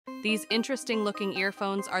These interesting-looking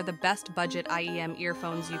earphones are the best budget IEM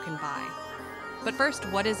earphones you can buy. But first,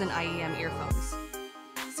 what is an IEM earphones?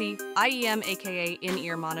 See, IEM aka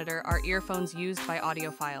in-ear monitor are earphones used by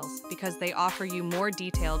audiophiles because they offer you more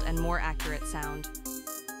detailed and more accurate sound.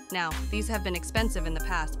 Now, these have been expensive in the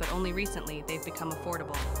past, but only recently they've become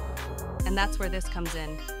affordable. And that's where this comes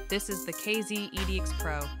in. This is the KZ EDX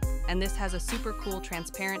Pro, and this has a super cool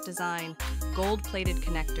transparent design, gold-plated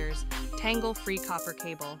connectors, tangle-free copper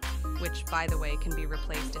cable, which, by the way, can be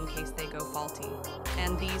replaced in case they go faulty.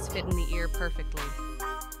 And these fit in the ear perfectly.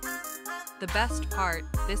 The best part,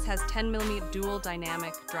 this has 10mm dual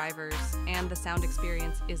dynamic drivers, and the sound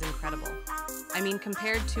experience is incredible. I mean,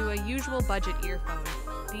 compared to a usual budget earphone,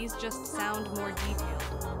 these just sound more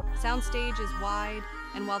detailed. Soundstage is wide,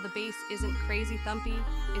 and while the bass isn't crazy thumpy,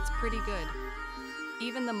 it's pretty good.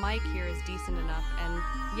 Even the mic here is decent enough, and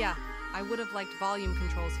yeah, I would have liked volume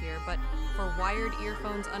controls here, but for wired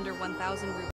earphones under 1,000 rupees,